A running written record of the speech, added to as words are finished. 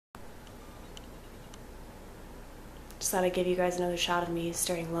Just thought I'd give you guys another shot of me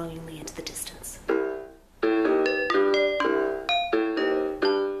staring longingly into the distance.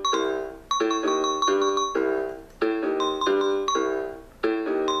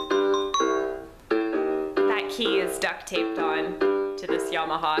 That key is duct taped on to this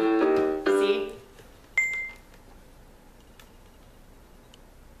Yamaha. See?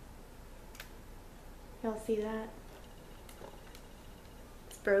 Y'all see that?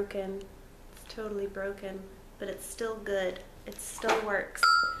 It's broken. It's totally broken, but it's still good. It still works.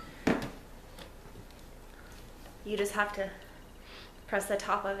 You just have to press the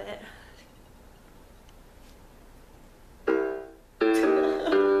top of it.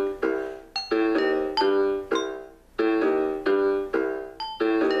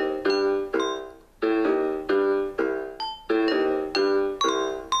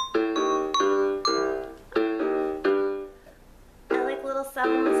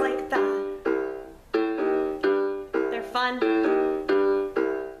 Sounds like that. They're fun.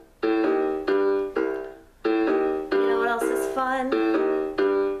 You know what else is fun?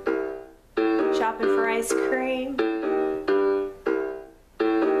 Shopping for ice cream.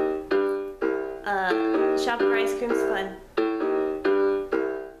 Shopping for ice cream is fun.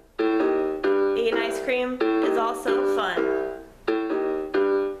 Eating ice cream is also fun.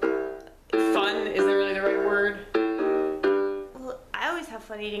 Fun isn't really the right word. Have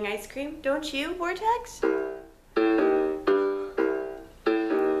fun eating ice cream, don't you, Vortex?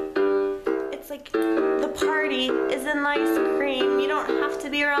 It's like the party is in ice cream. You don't have to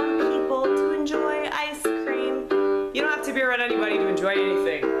be around people to enjoy ice cream. You don't have to be around anybody to enjoy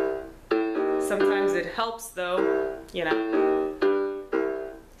anything. Sometimes it helps though, you know.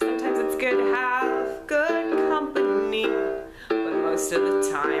 Sometimes it's good to have good company, but most of the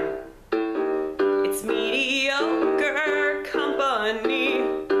time it's mediocre company.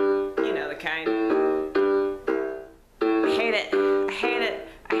 You know the kind. I hate it. I hate it.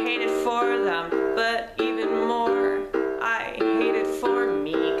 I hate it for them. But even more, I hate it for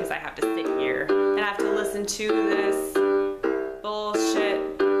me, because I have to sit here and I have to listen to this bullshit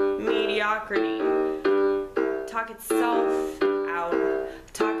mediocrity talk itself out,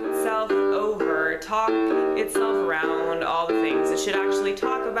 talk itself over, talk itself around all the things it should actually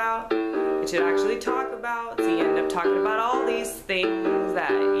talk about. It should actually talk about, so you end up talking about all these things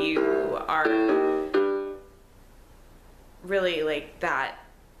that you are really like that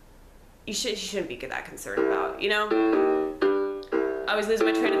you shouldn't be that concerned about, you know? I always lose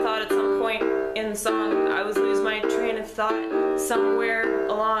my train of thought at some point in the song. I always lose my train of thought somewhere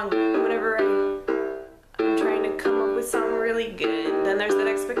along whenever I'm trying to come up with something really good. Then there's that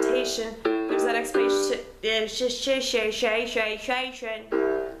expectation. There's that expectation.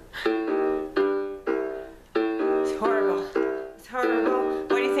 It's horrible.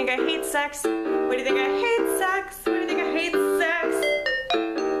 Why do you think I hate sex? Why do you think I hate sex? Why do you think I hate sex?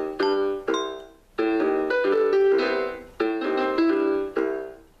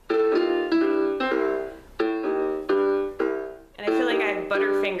 And I feel like I have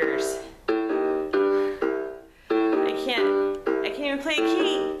butter fingers. I can't even play a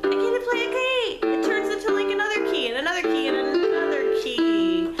key. I can't even play a key. It turns into like another key and another key and another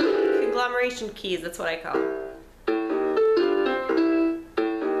key. Conglomeration keys, that's what I call them.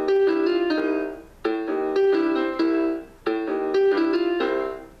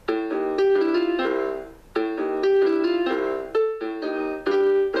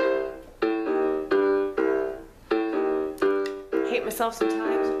 Hate myself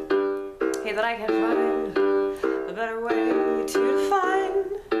sometimes. Hate that I can't find a better way to define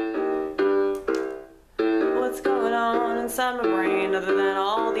what's going on inside my brain, other than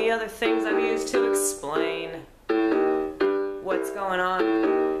all the other things I've used to explain what's going on.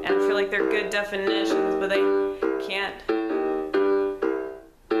 And I feel like they're good definitions, but they can't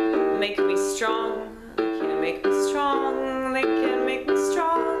make me strong. They can't make me strong. They can't make me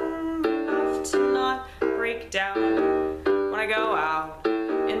strong enough to not break down. When I go out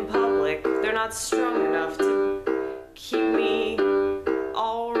in public, they're not strong enough to keep me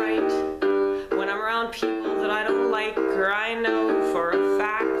alright. When I'm around people that I don't like, or I know for a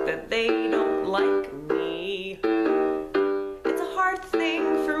fact that they don't like me, it's a hard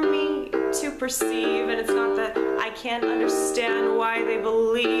thing for me to perceive, and it's not that I can't understand why they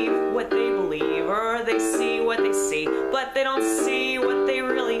believe what they believe, or they see what they see, but they don't see what they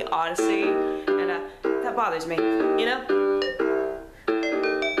really ought to see, and that bothers me, you know?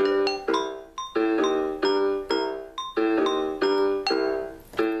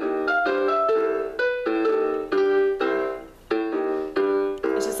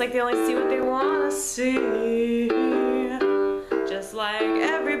 Like they only see what they want to see, just like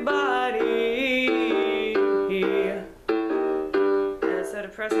everybody.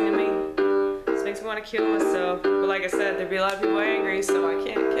 depressing to me. This makes me want to kill myself. But like I said, there'd be a lot of people angry, so I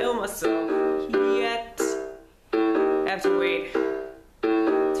can't kill myself yet. I have to wait.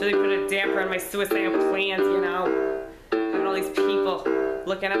 It's really put a damper on my suicidal plans, you know? Having all these people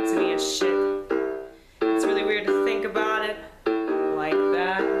looking up to me and shit. It's really weird to think about it like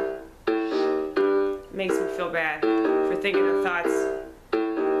that. It makes me feel bad for thinking the thoughts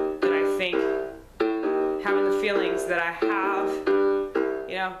that I think, having the feelings that I have,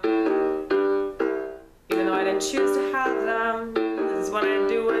 you know? Even though I didn't choose to have them, this is what I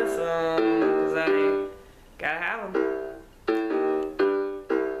do with them, because I gotta have them.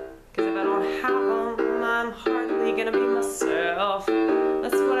 Because if I don't have them, I'm hardly gonna be myself.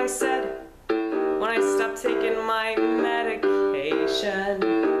 That's what I said when I stopped taking my medication.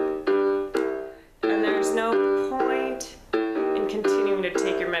 And there's no point in continuing to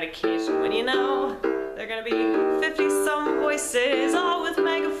take your medication when you know there are gonna be 50-some voices, all with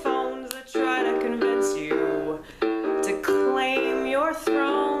megaphones, that try to convince you to claim your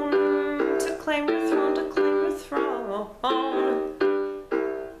throne, to claim your throne, to claim your throne.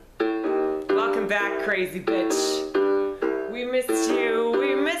 Welcome back, crazy bitch. We missed you,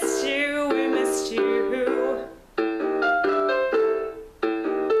 we missed you, we missed you.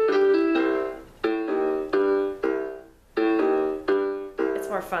 It's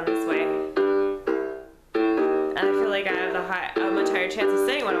more fun this way. And I feel like I have a much higher chance of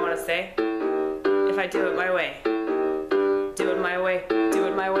saying what I want to say if I do it my way. Do it my way, do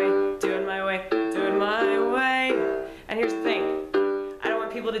it my way, do it my way, do it my way. And here's the thing. I don't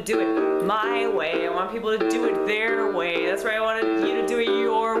want people to do it my way. I want people to do it their way. That's right, I wanted you to do it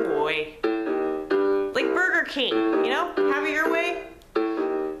your way. Like Burger King, you know? Have it your way.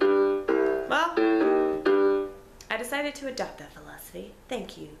 Well, I decided to adopt that philosophy.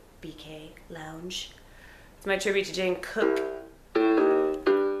 Thank you, BK Lounge. It's my tribute to Jane Cook. I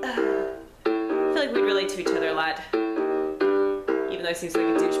feel like we relate to each other a lot. Even though he seems like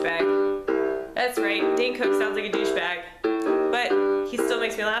a douchebag. That's right, Dane Cook sounds like a douchebag. But he still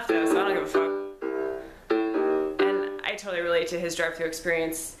makes me laugh though, so I don't give a fuck. And I totally relate to his drive-thru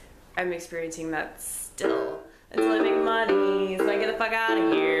experience. I'm experiencing that still. Until I make money, so I get the fuck out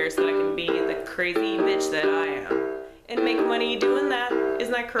of here, so that I can be the crazy bitch that I am. And make money doing that.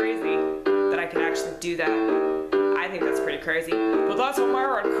 Isn't that crazy? That I can actually do that. I think that's pretty crazy. But that's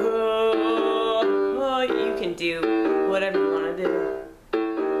America. Oh, you can do whatever you want to do.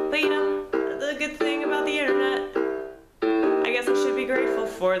 But you know, the good thing about the internet, I guess I should be grateful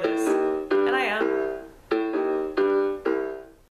for this.